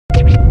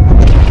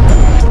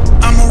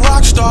I'm a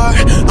rock star,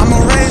 I'm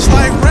a raised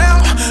like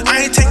rail.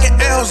 I ain't taking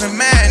L's in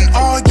Madden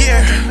all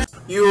year.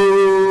 Yo,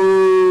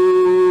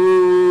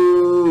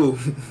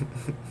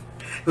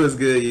 what's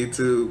good,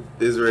 YouTube?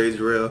 It's Rage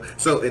Real.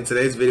 So in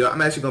today's video,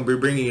 I'm actually going to be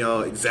bringing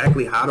y'all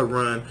exactly how to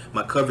run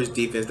my coverage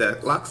defense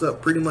that locks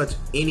up pretty much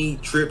any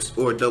trips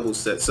or double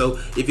sets. So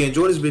if you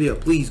enjoyed this video,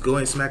 please go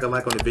ahead and smack a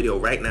like on the video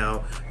right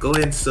now. Go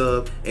ahead and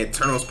sub and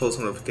turn those post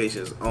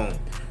notifications on.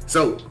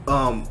 So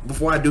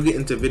before I do get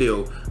into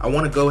video, I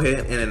want to go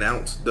ahead and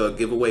announce the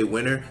giveaway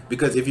winner,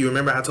 because if you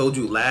remember, I told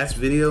you last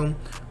video,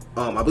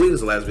 I believe it was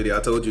the last video,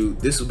 I told you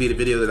this will be the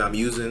video that I'm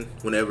using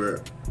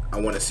whenever I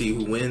want to see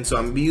who wins. So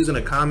I'm gonna be using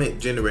a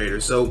comment generator.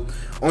 So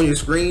on your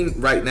screen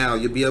right now,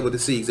 you'll be able to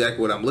see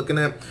exactly what I'm looking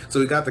at. So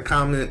we got the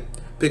comment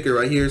picker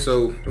right here.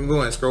 So I'm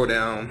going to scroll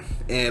down,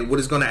 and what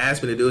it's going to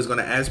ask me to do is going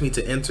to ask me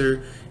to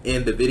enter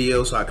in the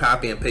video. So I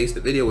copy and paste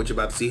the video, which you're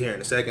about to see here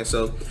in a second.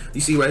 So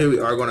you see right here, we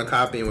are going to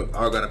copy and we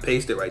are going to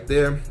paste it right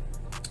there.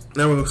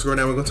 Now we're going to scroll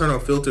down. We're going to turn on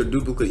filter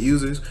duplicate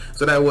users,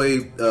 so that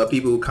way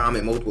people who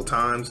comment multiple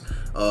times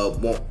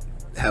won't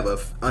have an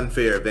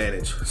unfair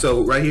advantage.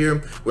 So right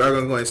here, we are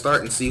going to go and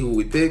start and see who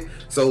we pick.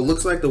 So it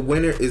looks like the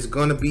winner is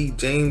going to be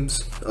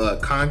James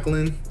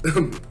Conklin.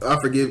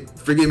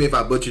 Forgive me if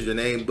I butchered your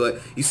name,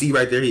 but you see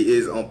right there, he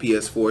is on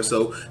PS4.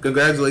 So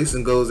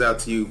congratulations goes out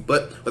to you.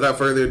 But without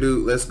further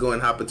ado, let's go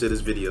and hop into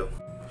this video.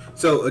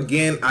 So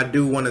again, I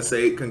do want to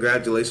say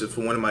congratulations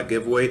for winning my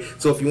giveaway.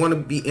 So if you want to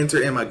be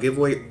entered in my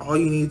giveaway, all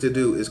you need to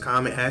do is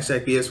comment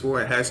hashtag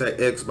PS4 and hashtag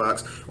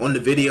Xbox on the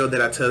video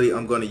that I tell you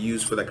I'm going to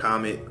use for the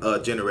comment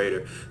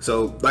generator.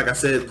 So like I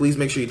said, please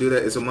make sure you do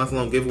that. It's a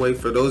month-long giveaway.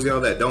 For those of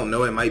y'all that don't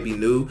know, it might be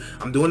new,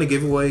 I'm doing a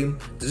giveaway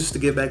just to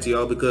give back to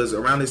y'all, because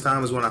around this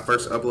time is when I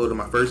first uploaded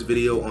my first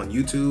video on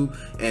YouTube,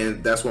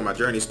 and that's where my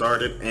journey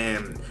started.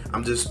 And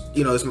I'm just,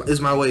 you know, it's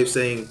my way of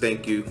saying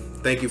thank you.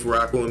 Thank you for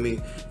rocking with me.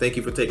 Thank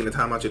you for taking the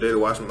time out your day to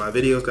watch my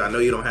videos, because I know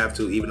you don't have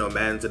to. Even though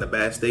Madden's in a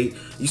bad state,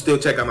 you still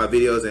check out my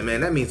videos, and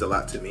man, that means a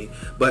lot to me.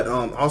 But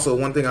also,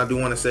 one thing I do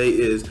want to say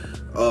is,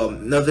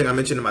 another thing I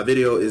mentioned in my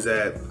video is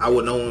that I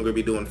will no longer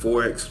be doing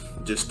Forex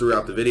just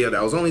throughout the video.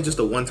 That was only just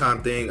a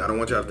one-time thing. I don't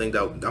want y'all to think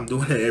that I'm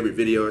doing it in every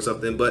video or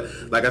something, but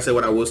like I said,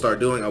 what I will start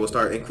doing, I will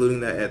start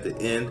including that at the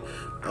end.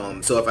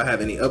 So if I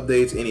have any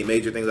updates, any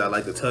major things I'd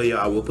like to tell you,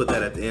 I will put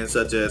that at the end,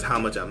 such as how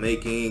much I'm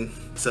making,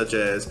 such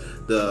as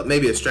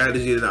maybe a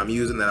strategy that I'm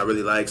using that I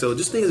really like. So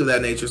just things of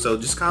that nature. So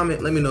just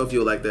comment, let me know if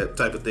you like that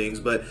type of things.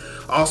 But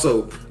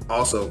also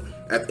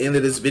at the end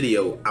of this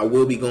video, I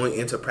will be going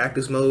into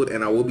practice mode,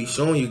 and I will be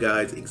showing you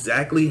guys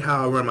exactly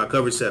how I run my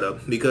coverage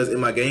setup, because in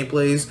my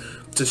gameplays,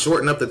 to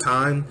shorten up the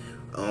time,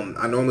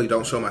 I normally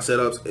don't show my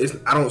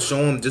setups. I don't show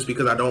them just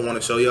because I don't want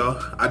to show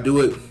y'all. I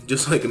do it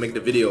just so I can make the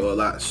video a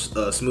lot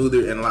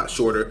smoother and a lot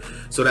shorter,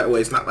 so that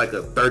way it's not like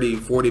a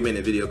 30-40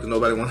 minute video, because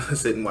nobody wants to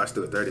sit and watch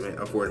through a 30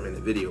 or 40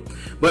 minute video.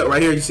 But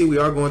right here, you see we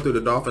are going through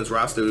the Dolphins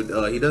roster.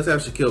 He does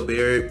have Shaquille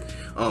Barrett.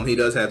 He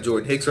does have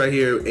Jordan Hicks right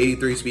here,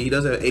 83 speed. He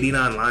does have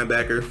 89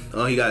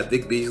 linebacker. He got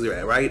Vic Beasley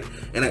at right,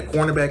 and at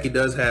cornerback he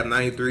does have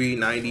 93,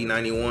 90,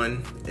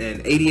 91,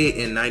 and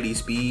 88 and 90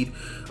 speed.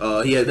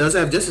 He does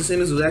have Justin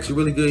Simmons, who's actually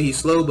really good. He's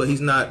slow, but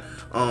he's not.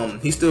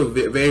 He's still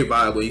very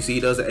viable. You see, he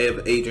does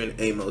have Adrian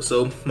Amos.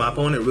 So my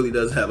opponent really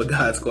does have a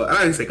God Squad.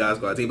 I didn't say God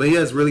Squad team, but he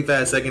has really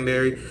fast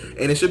secondary,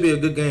 and it should be a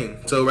good game.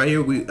 So right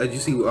here, as you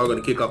see, we are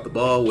going to kick off the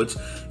ball, which,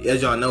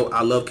 as y'all know,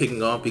 I love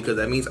kicking off, because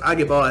that means I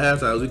get ball at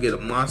halftime. We get a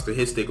monster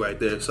hit stick right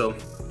there. So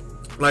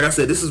like I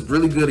said, this is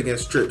really good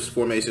against trips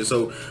formation.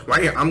 So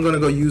right here, I'm going to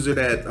go user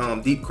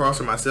that deep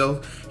crosser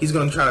myself. He's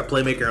going to try to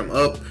playmaker him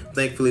up.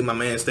 Thankfully, my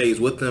man stays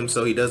with him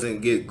so he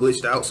doesn't get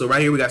glitched out. So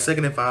right here, we got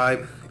 2nd and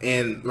 5.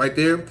 And right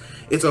there,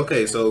 it's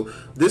okay. So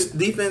this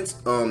defense,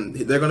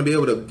 they're going to be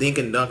able to dink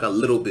and dunk a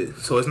little bit.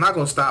 So it's not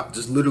going to stop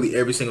just literally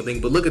every single thing.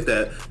 But look at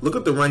that. Look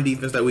at the run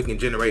defense that we can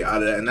generate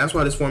out of that. And that's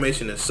why this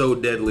formation is so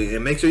deadly.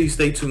 And make sure you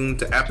stay tuned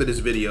to after this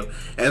video.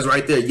 As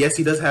right there, yes,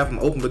 he does have them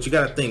open, but you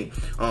got to think,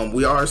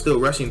 we are still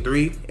rushing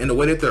 3. And the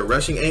way that their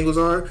rushing angles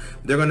are,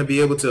 they're going to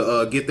be able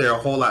to get there a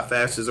whole lot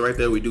faster. So right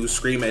there, we do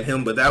scream at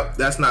him. But that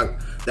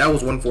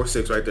was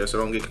 1-4-6 right there. So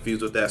don't get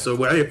confused with that. So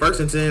right here, 1st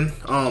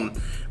and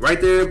 10. Right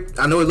there,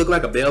 I know it looked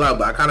like a bailout,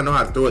 but I kind of know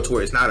how to throw it to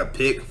where it's not a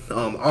pick.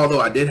 Although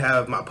I did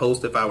have my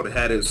post if I would have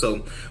had it.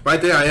 So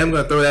right there, I am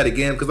going to throw that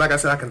again, because like I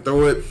said, I can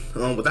throw it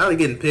without it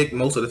getting picked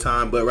most of the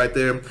time. But right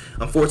there,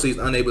 unfortunately, he's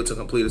unable to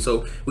complete it.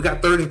 So we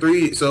got 3rd and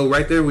 3. So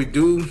right there, we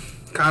do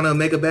kind of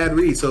make a bad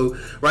read. So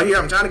right here,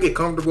 I'm trying to get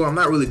comfortable. I'm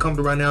not really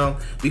comfortable right now,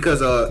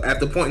 because at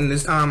the point in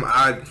this time,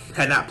 I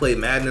had not played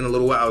Madden in a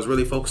little while. I was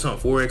really focused on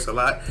Forex a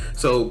lot,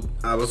 so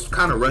I was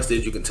kind of rusty,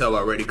 as you can tell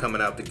already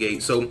coming out the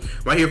gate. So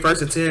right here,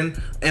 1st and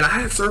 10, and I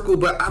had circle,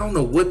 but I don't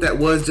know what that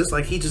was. Just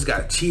like he just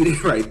got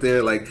cheated right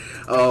there. Like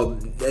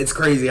it's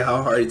crazy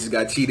how hard he just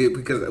got cheated,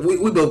 because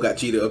we both got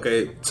cheated.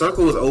 Okay,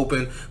 circle was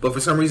open, but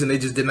for some reason they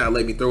just did not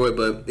let me throw it.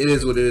 But it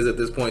is what it is at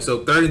this point.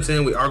 So 3rd and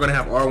 10, we are going to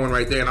have R1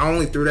 right there, and I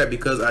only threw that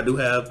because I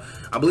do have,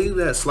 I believe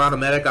that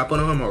Slot-O-Matic. I put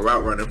on him a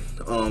route runner,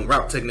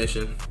 route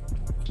technician.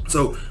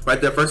 So right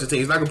there, first and 10.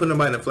 He's not gonna put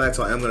nobody in the flat,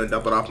 so I am gonna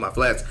dump it off my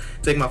flats.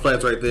 Take my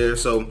flats right there.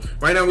 So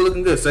right now we're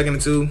looking good. 2nd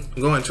and 2.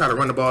 I'm going to try to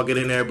run the ball, get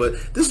in there, but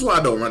this is why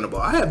I don't run the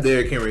ball. I have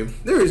Derrick Henry.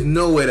 There is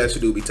no way that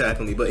should do be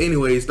tackling me. But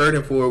anyways, 3rd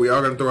and 4. We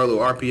are gonna throw a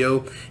little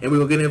RPO, and we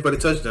will get in for the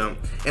touchdown.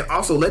 And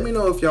also, let me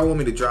know if y'all want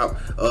me to drop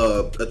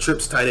a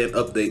trips tight end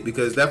update,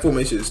 because that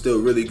formation is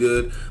still really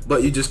good,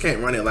 but you just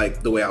can't run it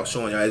like the way I was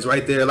showing y'all. It's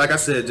right there. Like I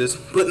said,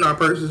 just putting our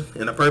person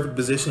in a perfect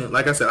position.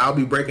 Like I said, I'll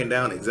be breaking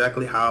down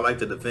exactly how I like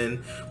to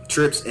defend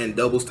trips and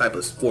doubles type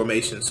of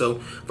formation. So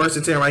 1st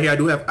and 10 right here.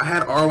 I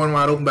had R1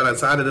 wide open, but I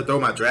decided to throw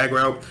my drag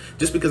route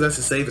just because that's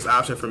the safest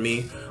option for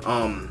me.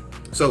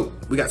 So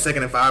we got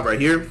 2nd and 5 right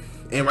here.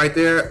 And right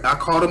there, I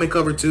called him in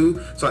cover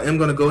 2, so I am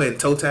going to go ahead and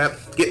toe tap,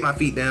 get my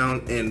feet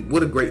down, and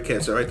what a great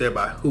catch right there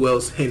by who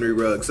else? Henry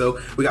Ruggs. So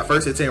we got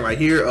 1st and 10 right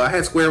here. I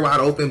had square wide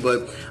open,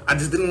 but I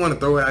just didn't want to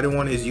throw it. I didn't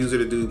want his user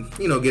to do,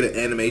 you know, get an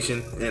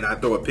animation, and I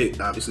throw a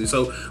pick, obviously.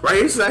 So right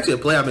here, this is actually a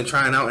play I've been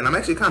trying out, and I'm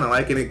actually kind of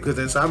liking it because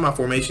inside my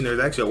formation, there's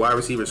actually a wide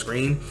receiver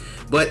screen,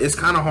 but it's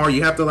kind of hard.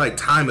 You have to like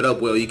time it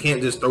up well. You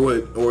can't just throw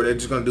it, or they're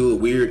just going to do a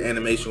weird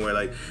animation where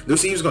like the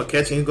receiver's going to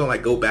catch it and he's going to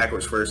like go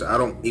backwards first. I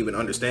don't even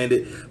understand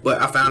it, but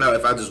I found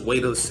out if I just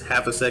wait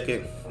half a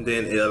second,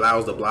 then it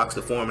allows the blocks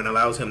to form and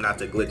allows him not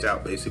to glitch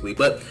out basically.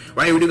 But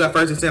right here we do got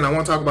 1st and 10. I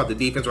want to talk about the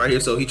defense right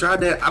here. So he tried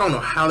that. I don't know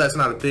how that's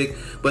not a pick,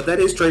 but that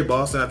is Trey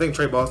Boston. I think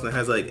Trey Boston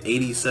has like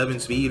 87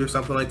 speed or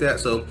something like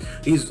that, so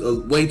he's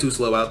way too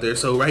slow out there.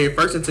 So right here,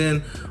 1st and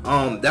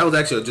 10. That was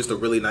actually just a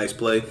really nice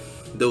play.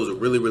 That was a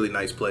really, really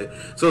nice play.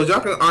 So as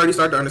y'all can already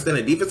start to understand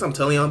the defense I'm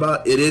telling y'all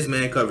about, it is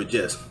man coverage,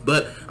 yes.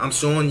 But I'm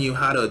showing you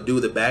how to do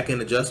the back end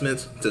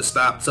adjustments to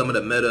stop some of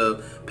the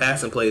meta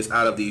passing plays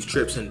out of these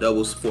trips and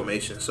doubles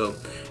formations. So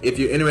if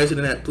you're interested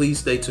in that, please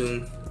stay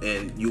tuned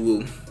and you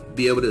will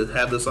be able to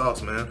have the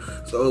sauce, man.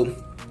 So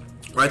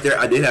right there,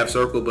 I did have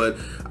circle, but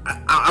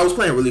I was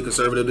playing really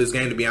conservative this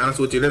game, to be honest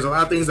with you. There's a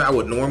lot of things I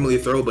would normally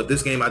throw, but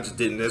this game I just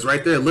didn't. There's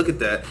right there. Look at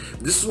that.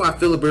 This is why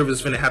Phillip Rivers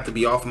is finna have to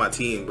be off my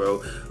team,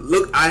 bro.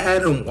 Look, I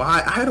had him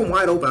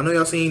wide open. I know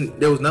y'all seen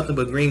there was nothing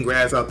but green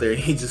grass out there.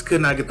 He just could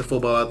not get the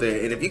football out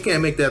there. And if you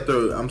can't make that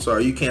throw, I'm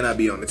sorry, you cannot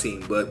be on the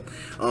team. But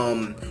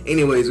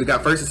anyways, we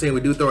got 1st and 10. We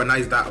do throw a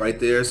nice dot right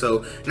there.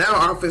 So now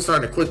our offense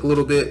starting to click a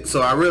little bit.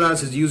 So I realized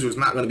his user is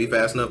not going to be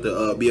fast enough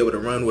to be able to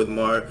run with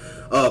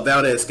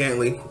Valdez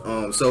Scantling.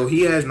 So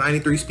he has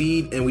 93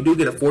 speed, and we do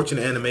get a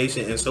fortunate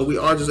animation, and so we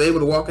are just able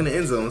to walk in the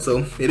end zone.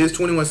 So it is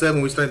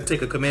 21-7. We're starting to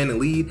take a command and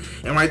lead,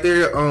 and right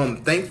there,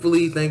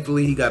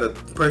 thankfully he got a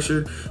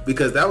pressure,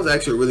 because that was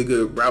actually a really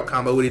good route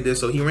combo what he did.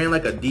 So he ran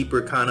like a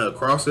deeper kind of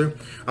crosser.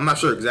 I'm not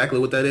sure exactly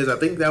what that is. I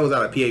think that was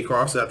out of PA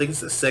crosser. I think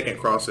it's the 2nd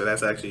crosser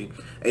that's actually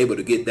able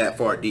to get that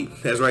far deep.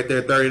 That's right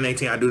there, 3rd and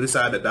 18. I do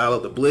decide to dial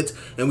up the blitz,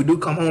 and we do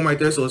come home right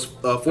there. So it's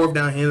 4th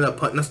down. He ended up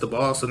punting us the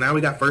ball. So now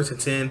we got 1st and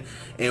 10,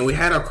 and we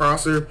had our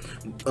crosser,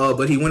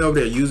 but he went over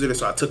there, used it,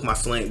 so I took my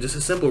slant. Just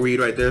a simple read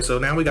right there. So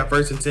now we got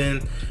 1st and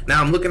 10.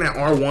 Now I'm looking at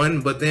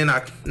R1, but then I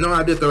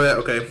did throw that.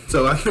 Okay,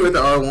 so I threw it to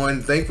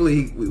R1.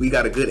 Thankfully, we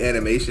got a good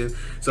animation,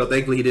 so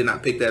thankfully he did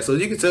not pick that. So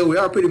as you can tell, we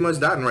are pretty much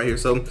dotting right here.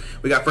 So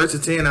we got 1st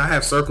and 10. I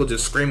have circle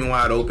just screaming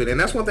wide open, and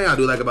that's one thing I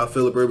do like about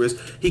Phillip Rivers.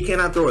 He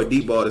cannot throw a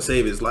deep ball to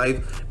save his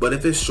life, but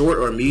if it's short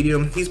or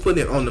medium, he's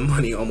putting it on the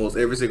money almost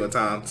every single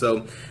time.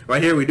 So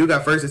right here we do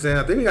got 1st and 10.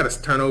 I think we got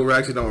a turnover. I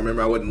actually don't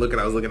remember. I wasn't looking.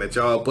 I was looking at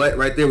y'all, but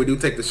right there we do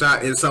take the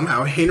shot, and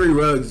somehow Henry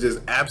Ruggs just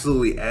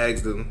absolutely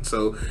ags them.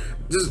 So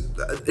just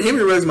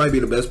Henry Ruggs might be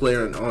the best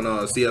player on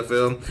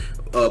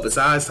CFL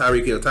besides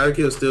Tyreek Hill. Tyreek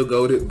Hill still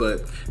goated,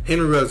 but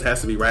Henry Ruggs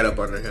has to be right up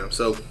under him.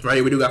 So right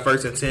here we do got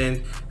 1st and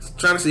 10.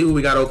 Trying to see who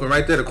we got open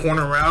right there. The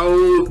corner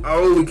route.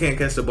 Oh, we can't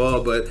catch the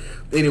ball, but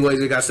anyways,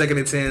 we got 2nd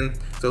and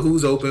 10. So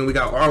who's open? We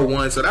got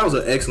R1. So that was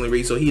an excellent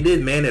read. So he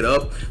did man it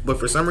up, but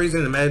for some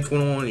reason in Madden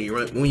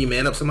 21, when you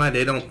man up somebody,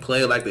 they don't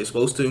play like they're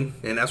supposed to,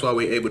 and that's why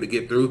we're able to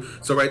get through.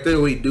 So right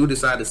there, we do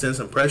decide to send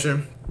some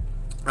pressure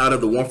out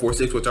of the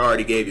 1-4-6, which I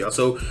already gave y'all.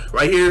 So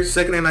right here,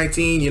 2nd and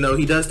 19, you know,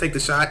 he does take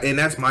the shot, and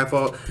that's my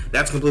fault.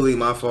 That's completely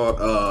my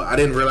fault. I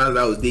didn't realize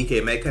that was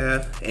DK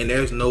Metcalf, and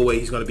there's no way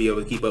he's going to be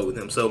able to keep up with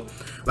him. So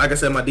like I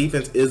said, my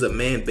defense is a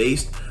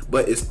man-based,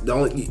 but it's the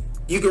only,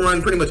 you can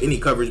run pretty much any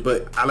coverage,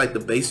 but I like to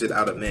base it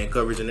out of man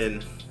coverage and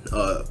then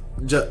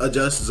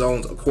adjust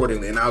zones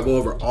accordingly. And I'll go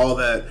over all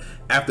that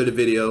after the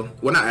video.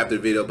 Well, not after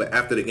the video, but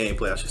after the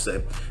gameplay, I should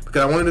say,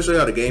 because I wanted to show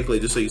y'all the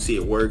gameplay just so you see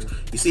it works.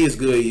 You see it's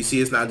good. You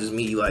see it's not just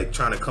me like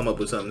trying to come up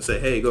with something and say,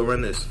 hey, go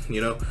run this, you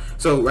know.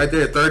 So right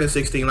there, 3rd and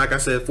 16, like I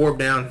said, 4th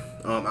down.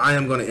 I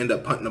am going to end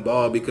up punting the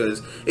ball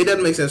because it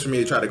doesn't make sense for me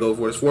to try to go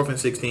for it. It's 4th and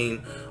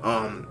 16,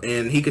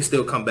 and he can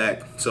still come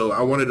back. So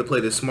I wanted to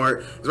play this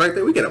smart. It's right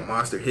there. We get a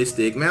monster hit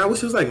stick. Man, I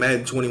wish it was like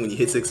Madden 20 when you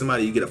hit stick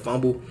somebody, you get a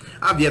fumble.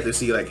 I've yet to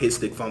see like hit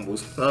stick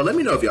fumbles. Let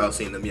me know if y'all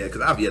seen them yet,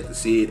 because I've yet to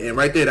see it. And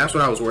right there, that's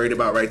what I was worried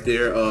about right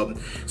there.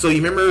 So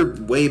you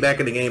remember way back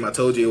in the game, I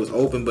told you it was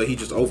open, but he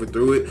just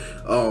overthrew it.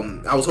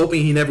 I was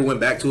hoping he never went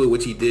back to it,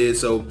 which he did.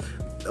 So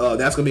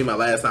that's gonna be my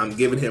last time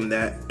giving him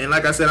that. And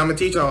like I said, I'm gonna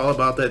teach y'all all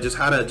about that, just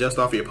how to adjust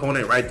off your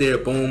opponent. Right there,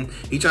 boom.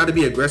 He tried to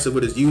be aggressive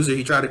with his user.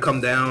 He tried to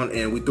come down,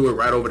 and we threw it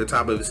right over the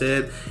top of his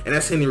head. And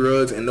that's Henry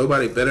Ruggs, and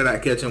nobody better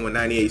not catch him with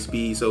 98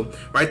 speed. So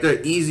right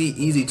there,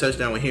 easy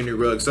touchdown with Henry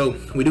Ruggs. So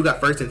we do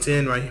got 1st and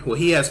 10 right. Well,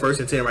 he has 1st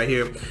and 10 right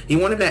here. He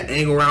wanted that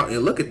angle route, and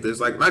look at this.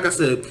 Like I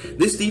said,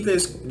 this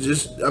defense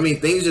just, I mean,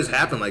 things just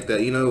happen like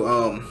that. You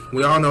know,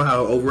 we all know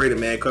how overrated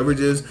man coverage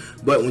is,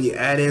 but when you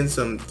add in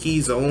some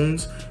key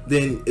zones,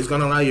 then it's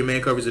going to allow your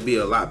man coverage to be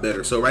a lot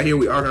better. So right here,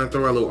 we are going to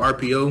throw our little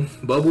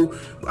RPO bubble.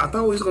 I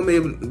thought we was going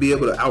to be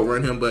able to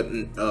outrun him, but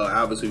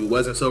obviously we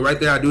wasn't. So right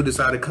there, I do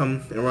decide to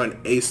come and run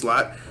a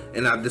slot,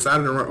 and I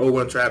decided to run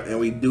over a trap, and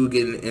we do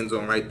get in the end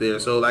zone right there.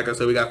 So like I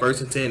said, we got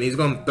 1st and 10. He's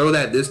going to throw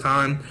that this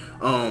time.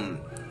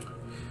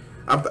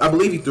 I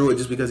believe he threw it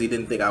just because he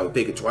didn't think I would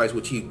pick it twice,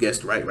 which he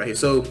guessed right here.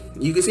 So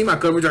you can see my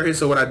coverage right here.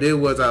 So what I did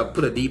was I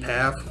put a deep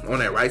half on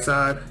that right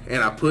side,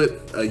 and I put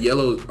a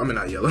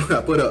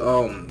I put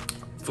a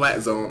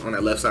flat zone on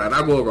that left side. And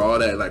I'll go over all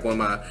that, like when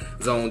my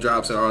zone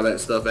drops and all that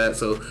stuff at.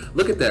 So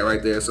look at that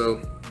right there. So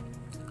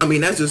I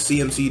mean, that's just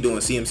CMC doing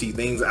CMC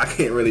things. I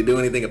can't really do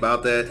anything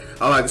about that.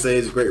 All I can say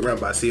is a great run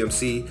by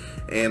CMC,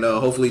 and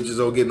hopefully just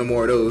don't get no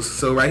more of those.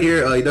 So right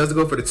here, he does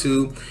go for the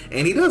 2,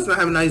 and he does not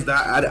have a nice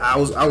dot. I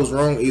was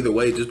wrong either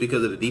way, just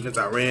because of the defense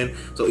I ran.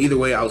 So either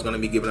way, I was going to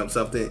be giving up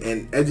something.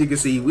 And as you can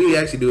see, we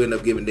actually do end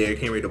up giving Derrick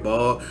Henry the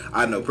ball.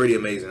 I know, pretty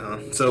amazing,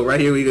 huh? So right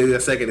here, we get a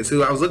 2nd and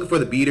 2. I was looking for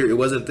the beater. It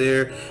wasn't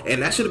there,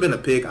 and that should have been a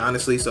pick,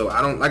 honestly. So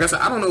I don't, like I said,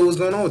 I don't know what's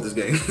going on with this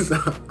game. So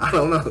I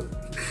don't know.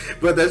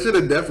 But that should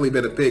have definitely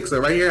been a pick. So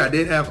right here, I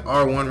did have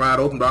R1 ride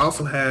open, but I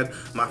also had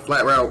my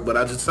flat route, but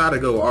I just decided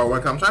to go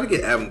R1. I'm trying to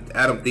get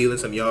Adam Thielen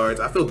some yards.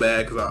 I feel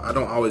bad because I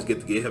don't always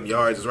get to get him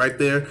yards. It's right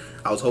there.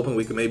 I was hoping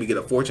we could maybe get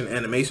a fortune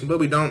animation, but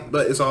we don't.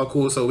 But it's all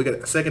cool. So we got a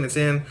 2nd and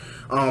 10.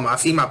 I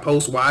see my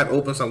post wide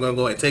open, so I'm going to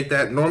go ahead and take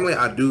that. Normally,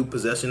 I do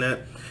possession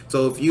that.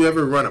 So if you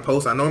ever run a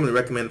post, I normally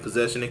recommend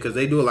possession it because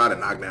they do a lot of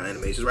knockdown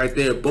animations. Right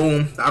there,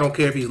 boom. I don't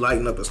care if he's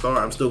lighting up the star.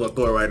 I'm still going to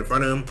throw it right in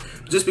front of him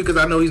just because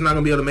I know he's not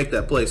going to be able to make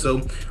that play.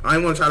 So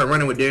I'm going to try to run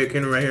it with Derrick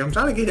Henry right here. I'm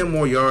trying to get him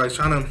more yards,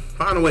 trying to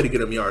find a way to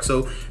get him yards.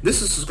 So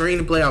this is the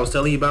screen play I was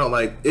telling you about.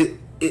 Like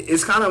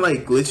it's kind of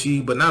like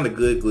glitchy, but not a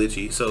good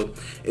glitchy. So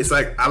it's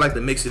like I like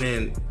to mix it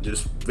in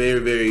just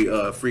very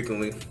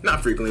frequently.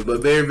 Not frequently,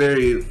 but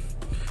very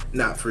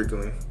not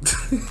frequently.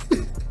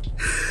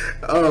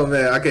 Oh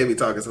man, I can't be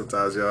talking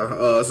sometimes,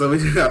 y'all. So we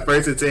got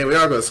 1st and 10. We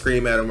are gonna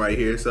scream at him right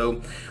here.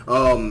 So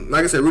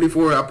like I said, Rudy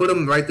Ford, I put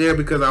him right there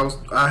because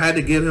I had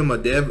to give him a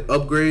dev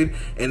upgrade,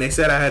 and they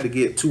said I had to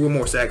get 2 or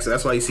more sacks. So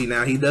that's why you see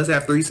now he does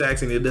have 3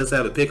 sacks, and he does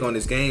have a pick on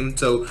this game.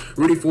 So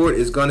Rudy Ford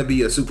is gonna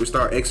be a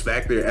superstar X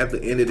factor at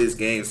the end of this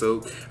game.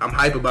 So I'm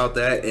hype about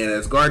that. And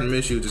as Gardner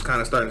Minshew just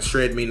kind of starting to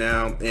shred me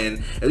now,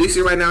 and at least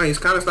right now he's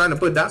kind of starting to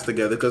put dots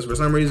together because for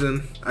some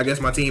reason I guess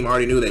my team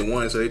already knew they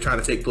won, so they're trying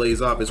to take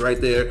plays off. It's right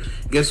there.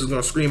 Guess who's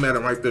gonna scream at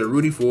him right there?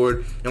 Rudy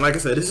Ford. And like I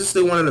said, this is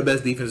still one of the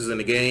best defenses in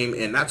the game,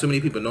 and not too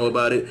many people know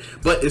about it,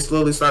 but it's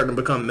slowly starting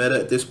to become meta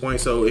at this point.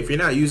 So if you're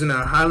not using it,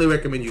 I highly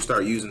recommend you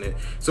start using it.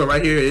 So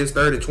right here is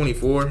 3rd and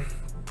 24.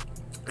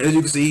 As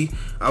you can see,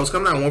 I was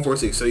coming out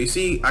 146. So you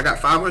see, I got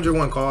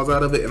 501 calls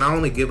out of it, and I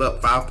only give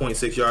up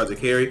 5.6 yards a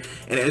carry.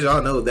 And as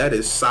y'all know, that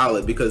is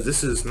solid because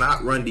this is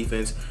not run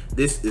defense.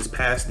 This is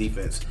pass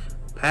defense.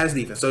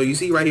 So you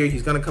see right here,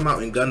 he's going to come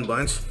out in gun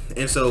bunch.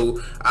 And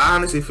so I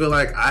honestly feel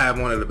like I have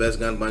one of the best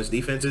gun bunch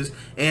defenses.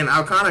 And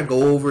I'll kind of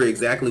go over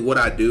exactly what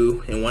I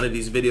do in one of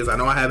these videos. I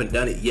know I haven't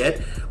done it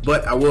yet,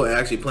 but I will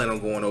actually plan on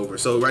going over.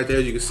 So right there,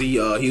 as you can see,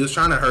 he was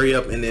trying to hurry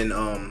up and then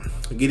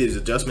get his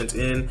adjustments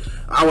in.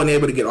 I wasn't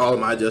able to get all of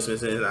my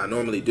adjustments in, I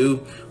normally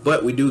do,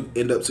 but we do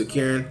end up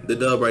securing the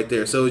dub right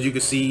there. So as you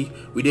can see,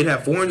 we did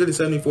have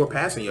 474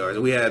 passing yards.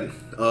 We had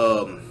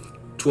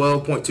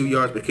 12.2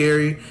 yards per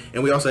carry,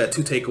 and we also had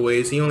 2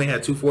 takeaways. He only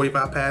had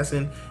 245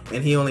 passing,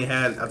 and he only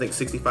had, I think,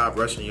 65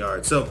 rushing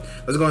yards. So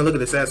let's go and look at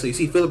the stats. So you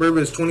see Phillip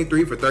Rivers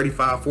 23 for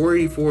 35,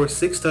 484,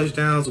 6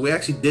 touchdowns. We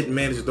actually didn't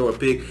manage to throw a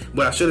pick,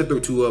 but I should have threw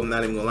 2 of them,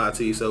 not even gonna lie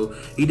to you. So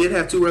he did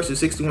have 2 rushes,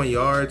 61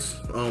 yards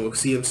with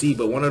CMC,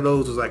 but one of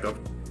those was like a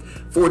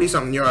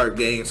 40-something yard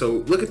game. So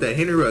look at that.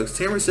 Henry Ruggs,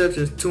 10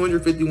 receptions,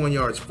 251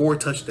 yards, 4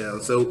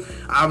 touchdowns. So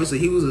obviously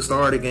he was the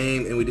star of the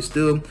game, and we just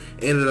still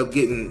ended up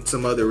getting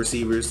some other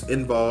receivers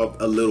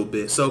involved a little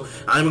bit. So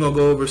I'm gonna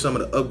go over some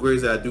of the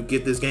upgrades that I do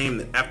get this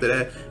game. And after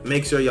that,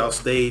 make sure y'all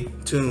stay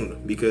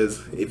tuned,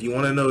 because if you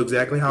want to know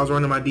exactly how I was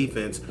running my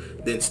defense,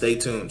 then stay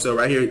tuned. So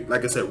right here,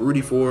 like I said,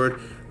 Rudy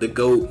Ford, the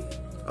GOAT.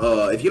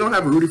 If you don't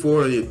have a Rudy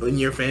Ford in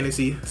your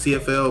fantasy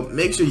CFL,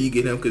 make sure you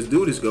get him, because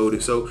dude is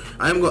goated. So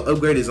I'm going to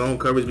upgrade his zone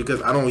coverage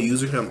because I don't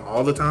use him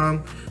all the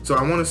time. So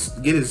I want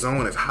to get his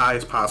zone as high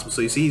as possible.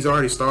 So you see he's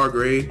already star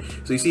grade.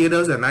 So you see it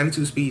does that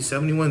 92 speed,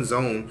 71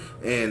 zone.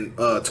 And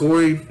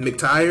Torrey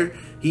McTire,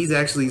 he's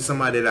actually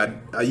somebody that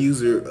I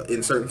use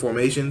in certain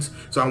formations.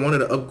 So I wanted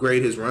to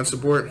upgrade his run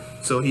support.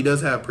 So he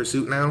does have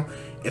pursuit now.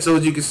 And so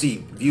as you can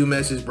see, view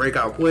message,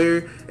 breakout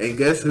player. And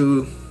guess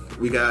who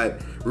we got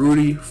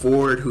Rudy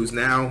Ford, who's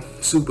now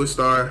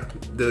superstar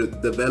the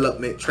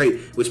development trait,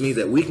 which means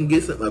that we can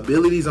get some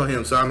abilities on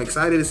him. So I'm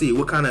excited to see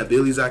what kind of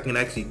abilities I can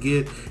actually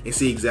get and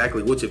see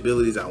exactly which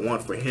abilities I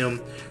want for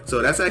him.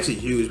 So that's actually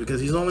huge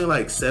because he's only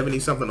like 70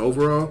 something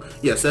overall.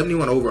 Yeah,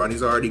 71 overall, and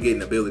he's already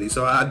getting abilities.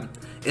 So I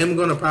am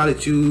gonna probably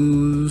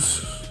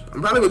choose. I'm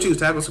probably gonna choose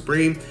Tackle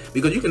Supreme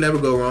because you can never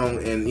go wrong,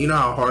 and you know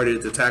how hard it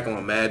is to tackle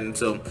on Madden.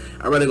 So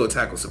I'd rather go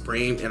Tackle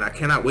Supreme, and I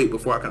cannot wait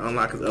before I can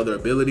unlock his other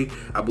ability.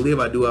 I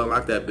believe I do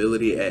unlock that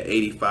ability at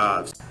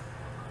 85.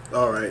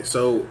 Alright,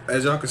 so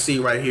as y'all can see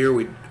right here,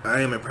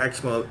 I am in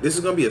practice mode. This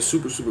is gonna be a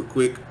super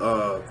quick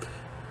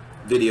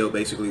video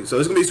basically. So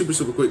it's gonna be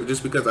super quick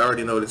just because I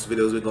already know this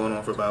video's been going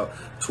on for about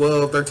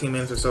 12-13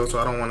 minutes or so, so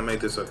I don't want to make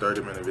this a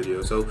 30-minute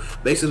video. So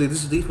basically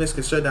this defense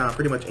can shut down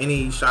pretty much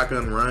any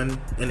shotgun run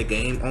in the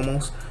game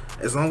almost,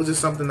 as long as it's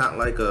something not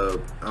like a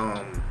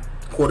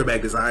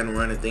quarterback design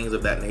run and things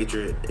of that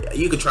nature.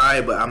 You could try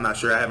it, but I'm not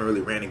sure. I haven't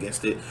really ran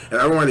against it,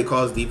 and I don't really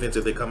call this defense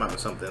if they come out with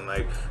something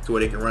like to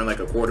where they can run like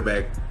a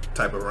quarterback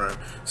type of run.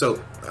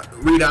 So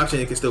read option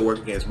it can still work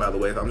against, by the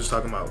way. I'm just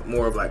talking about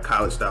more of like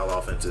college style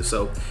offenses.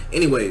 So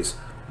anyways,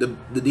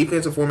 the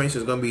defensive formation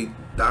is going to be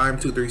dime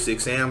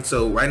 2-3-6 Sam.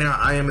 So right now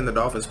I am in the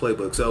Dolphins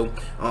playbook. So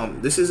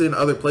this is in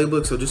other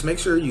playbooks. So just make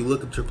sure you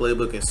look at your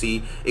playbook and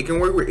see. It can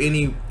work with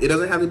any. It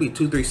doesn't have to be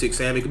 2-3-6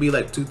 Sam. It could be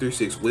like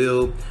 2-3-6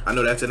 Will. I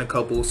know that's in a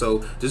couple.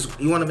 So just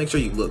you want to make sure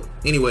you look.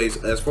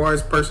 Anyways, as far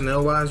as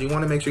personnel wise, you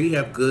want to make sure you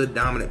have good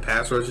dominant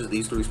pass rushes.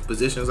 These three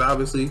positions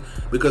obviously,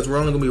 because we're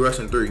only going to be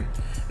rushing 3.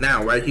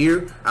 Now right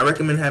here, I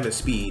recommend having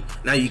speed.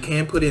 Now you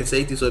can put in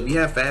safety, so if you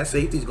have fast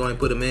safeties, go and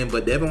put them in.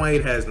 But Devin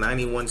White has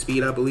 91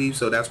 speed, I believe,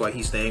 so that's why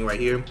he's staying right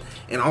here.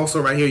 And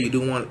also right here, you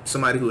do want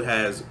somebody who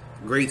has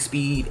great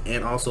speed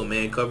and also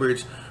man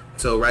coverage.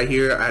 So right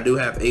here, I do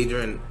have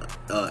Andrew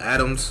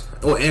Adams,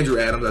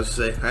 I should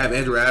say. I have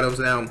Andrew Adams.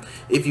 Now,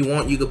 if you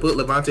want, you could put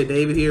Levante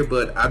David here,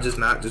 but I'm just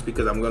not, just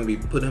because I'm going to be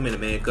putting him in a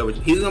man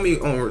coverage. He's going to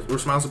be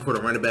responsible for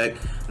the running back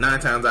 9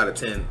 times out of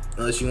 10,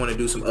 unless you want to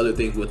do some other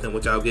things with him,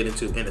 which I'll get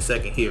into in a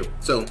second here.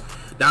 So,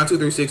 down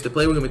 2-3-6, the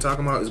play we're going to be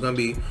talking about is going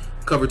to be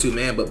cover 2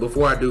 man. But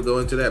before I do go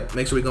into that,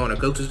 make sure we go on a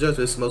coach's judge.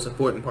 This is the most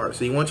important part.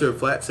 So you want your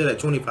flat set at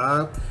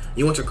 25,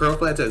 you want your curl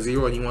flats at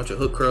 0, and you want your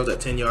hook curls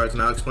at 10 yards.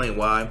 And I'll explain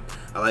why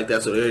I like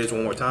that. So there it is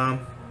one more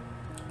time,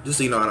 just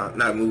so you know I'm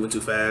not moving too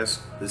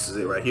fast. This is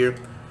it right here.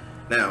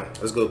 Now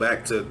let's go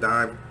back to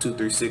dime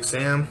 2-3-6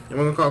 Sam, and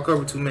we're gonna call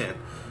cover 2 man.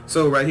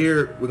 So right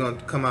here we're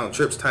gonna come out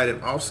trips, tight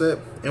end, offset,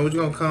 and we're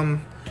gonna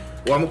come.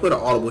 Well, I'm gonna put an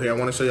audible here. I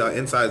want to show y'all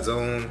inside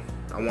zone.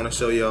 I want to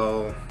show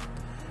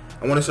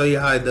you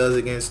how it does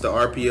against the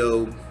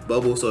RPO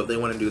bubble. So if they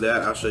want to do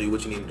that, I'll show you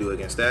what you need to do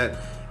against that.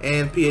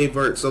 And PA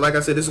vert. So like I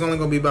said, this is only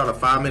going to be about a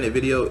 5-minute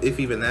video, if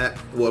even that.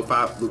 Well,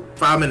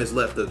 five minutes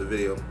left of the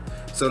video.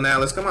 So now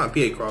let's come out PA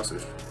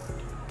crossers.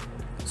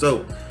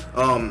 So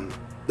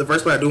the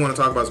first play I do want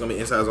to talk about is going to be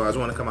inside zone. I just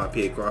want to come out PA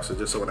crossers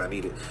just so when I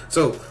need it.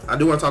 So I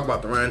do want to talk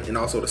about the run and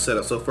also the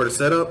setup. So for the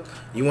setup,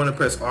 you want to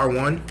press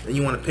R1 and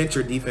you want to pinch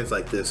your defense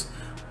like this.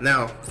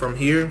 Now from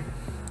here,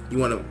 you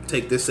want to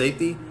take this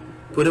safety,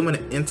 put him in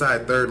an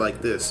inside third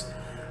like this.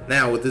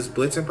 Now with this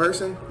blitzing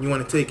person, you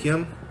want to take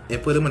him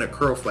and put him in a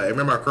curl flat.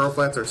 Remember, our curl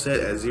flats are set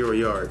at 0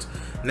 yards.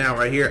 Now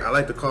right here, I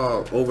like to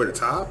call over the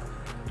top,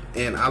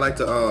 and I like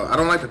to I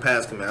don't like the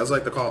pass command. I just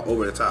like to call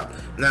over the top.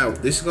 Now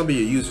this is gonna be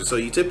your user, so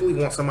you typically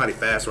want somebody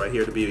fast right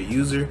here to be a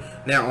user.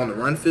 Now on the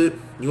run fit,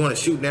 you want to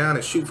shoot down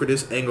and shoot for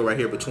this angle right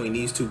here between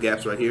these 2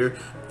 gaps right here.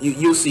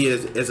 You'll see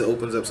it as it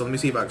opens up. So let me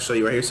see if I can show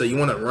you right here. So you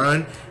want to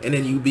run, and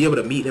then you'll be able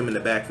to meet him in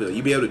the backfield.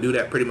 You'll be able to do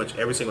that pretty much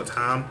every single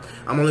time.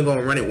 I'm only going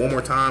to run it one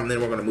more time, and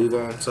then we're going to move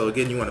on. So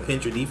again, you want to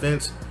pinch your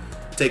defense.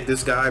 Take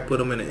this guy, put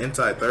him in the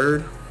inside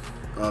third.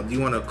 You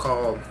want to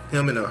call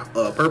him in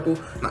a purple.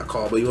 Not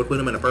call, but you want to put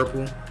him in a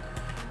purple.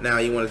 Now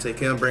you want to take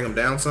him, bring him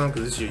down some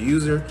because it's your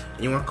user,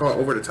 and you want to call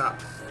over the top.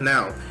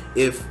 Now,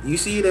 if you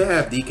see they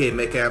have DK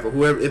Metcalf or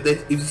whoever,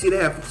 if you see they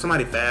have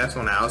somebody fast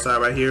on the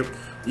outside right here,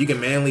 you can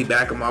manually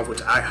back them off,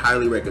 which I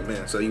highly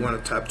recommend. So you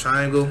want to tap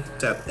triangle,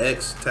 tap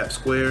X, tap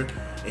square, and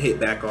hit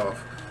back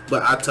off.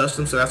 But I touched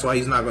him, so that's why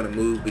he's not going to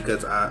move,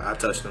 because I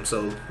touched him.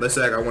 So let's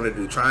say I want to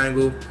do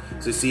triangle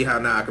to see how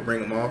now I can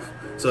bring him off.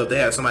 So if they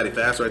have somebody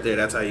fast right there,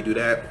 that's how you do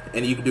that.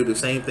 And you can do the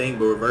same thing,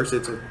 but reverse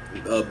it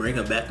to bring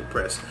him back to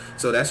press.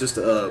 So that's just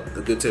a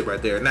good tip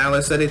right there. Now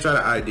let's say they try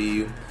to ID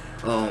you.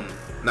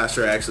 Not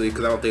sure actually,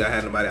 because I don't think I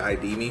had nobody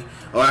ID me.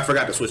 Oh, I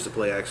forgot to switch the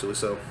play actually.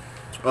 So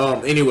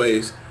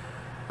anyways,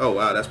 oh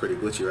wow, that's pretty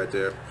glitchy right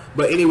there.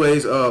 But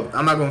anyways,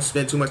 I'm not going to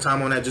spend too much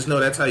time on that. Just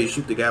know that's how you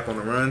shoot the gap on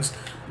the runs,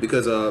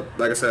 because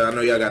like I said, I know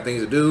y'all got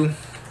things to do,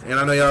 and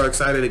I know y'all are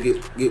excited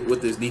to get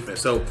with this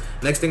defense. So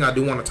next thing I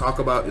do want to talk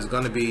about is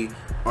going to be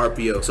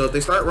RPO. So if they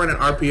start running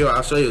RPO,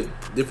 I'll show you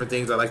different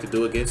things I like to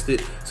do against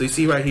it. So you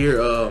see right here,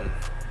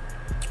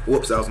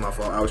 whoops, that was my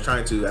fault. I was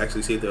trying to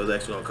actually see if they was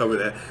actually going to cover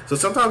that. So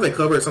sometimes they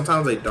cover it,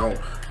 sometimes they don't.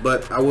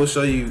 But I will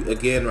show you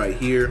again right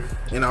here.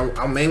 And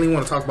I mainly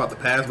want to talk about the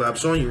pass, but I'm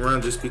showing you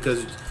run just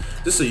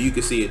so you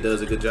can see it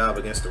does a good job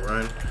against the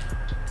run.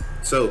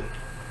 So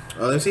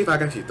Let's see if I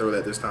can actually throw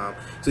that this time.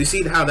 So you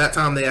see how that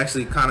time they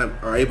actually kind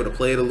of are able to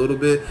play it a little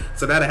bit.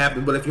 So that'll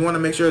happen. But if you want to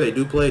make sure they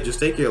do play, just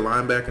take your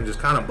linebacker and just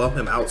kind of bump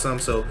him out some.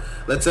 So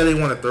let's say they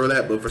want to throw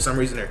that, but for some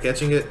reason they're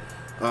catching it.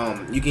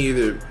 You can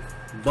either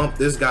bump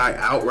this guy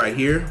out right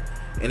here,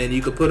 and then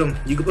you could put him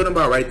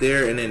about right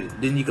there, and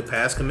then you could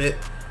pass commit.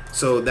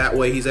 So that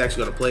way he's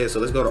actually going to play it. So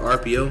let's go to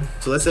RPO.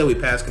 So let's say we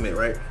pass commit,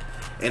 right?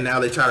 And now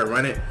they try to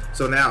run it.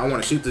 So now I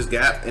want to shoot this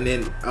gap, and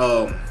then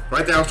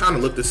right there I was trying to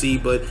look to see,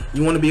 but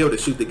you want to be able to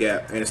shoot the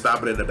gap and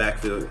stop it in the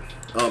backfield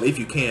if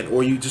you can,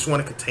 or you just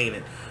want to contain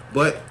it.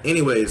 But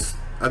anyways,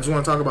 I just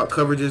want to talk about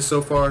coverages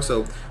so far.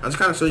 So I'm just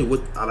kind of show you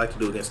what I like to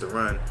do against the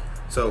run.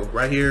 So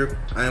right here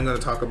I am going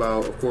to talk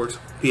about, of course,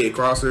 PA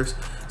crossers.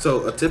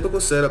 So a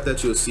typical setup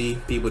that you'll see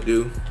people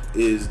do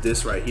is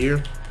this right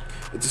here.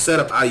 It's a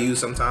setup I use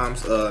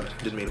sometimes.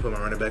 Didn't mean to put my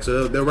running back.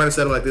 So they'll run a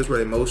setup like this where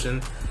they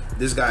motion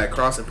this guy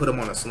across and put him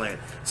on a slant.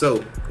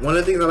 So one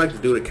of the things I like to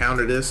do to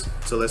counter this,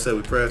 so let's say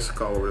we press,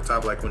 call over the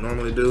top like we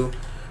normally do.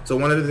 So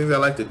one of the things I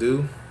like to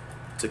do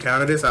to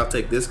counter this, I'll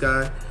take this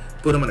guy,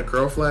 put him in a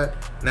curl flat.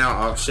 Now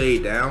I'll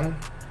shade down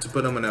to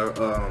put him in a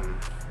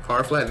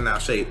hard flat, and I'll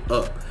shade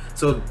up.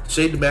 So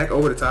shade the back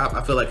over the top,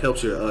 I feel like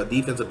helps your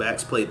defensive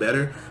backs play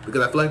better,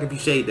 because I feel like if you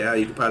shade down,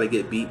 you can probably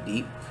get beat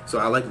deep. So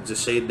I like to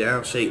just shade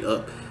down, shade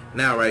up.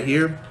 Now right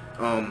here,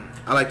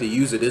 I like to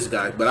use this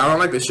guy, but I don't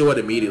like to show it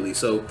immediately.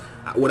 So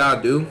what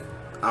I'll do,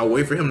 I'll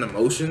wait for him to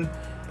motion,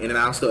 and then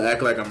I'll still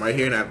act like I'm right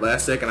here, and at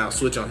last second I'll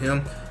switch on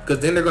him, because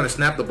then they're going to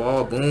snap the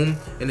ball, boom,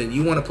 and then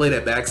you want to play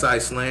that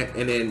backside slant,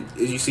 and then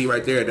as you see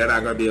right there, they're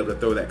not going to be able to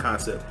throw that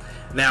concept.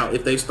 Now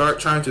if they start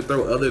trying to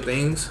throw other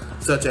things,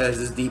 such as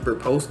this deeper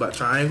post by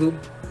triangle,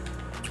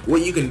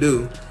 what you can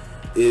do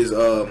is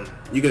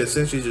you can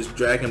essentially just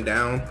drag him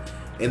down,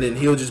 and then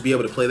he'll just be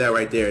able to play that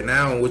right there.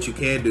 Now what you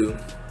can do,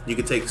 you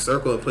can take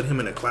circle and put him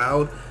in a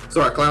cloud.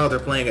 So our cloud, they're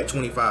playing at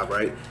 25,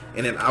 right?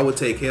 And then I would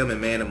take him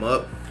and man him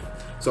up.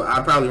 So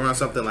I'd probably run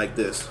something like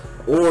this.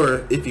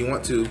 Or if you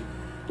want to,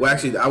 well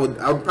actually I would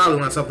probably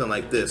run something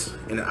like this,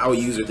 and I would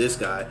use this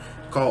guy,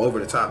 call over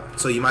the top.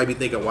 So you might be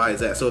thinking, why is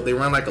that? So if they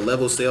run like a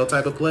level sail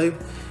type of play,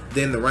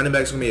 then the running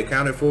back's gonna be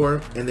accounted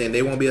for, and then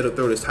they won't be able to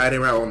throw this tight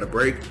end route on the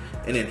break,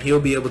 and then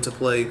he'll be able to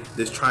play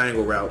this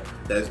triangle route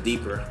that's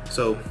deeper.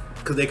 So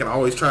because they can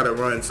always try to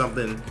run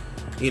something,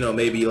 you know,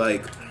 maybe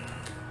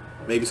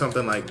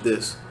something like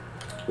this,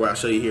 where I'll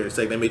show you here in a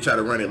second. They may try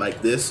to run it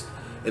like this,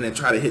 and then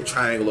try to hit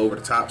triangle over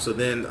the top. So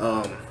then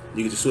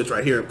you can just switch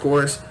right here, of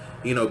course,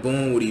 you know,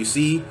 boom, what do you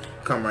see?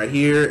 Come right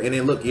here, and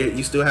then look,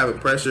 you still have a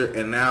pressure,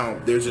 and now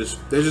there's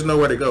just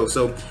nowhere to go.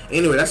 So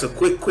anyway, that's a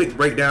quick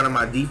breakdown of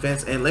my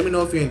defense, and let me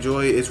know if you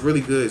enjoy it. It's really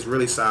good, it's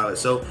really solid.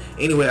 So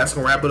anyway, that's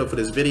gonna wrap it up for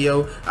this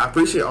video. I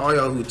appreciate all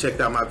y'all who checked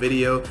out my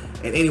video,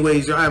 and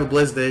anyways, y'all have a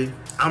blessed day.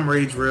 I'm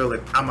Rage Real,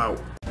 and I'm out.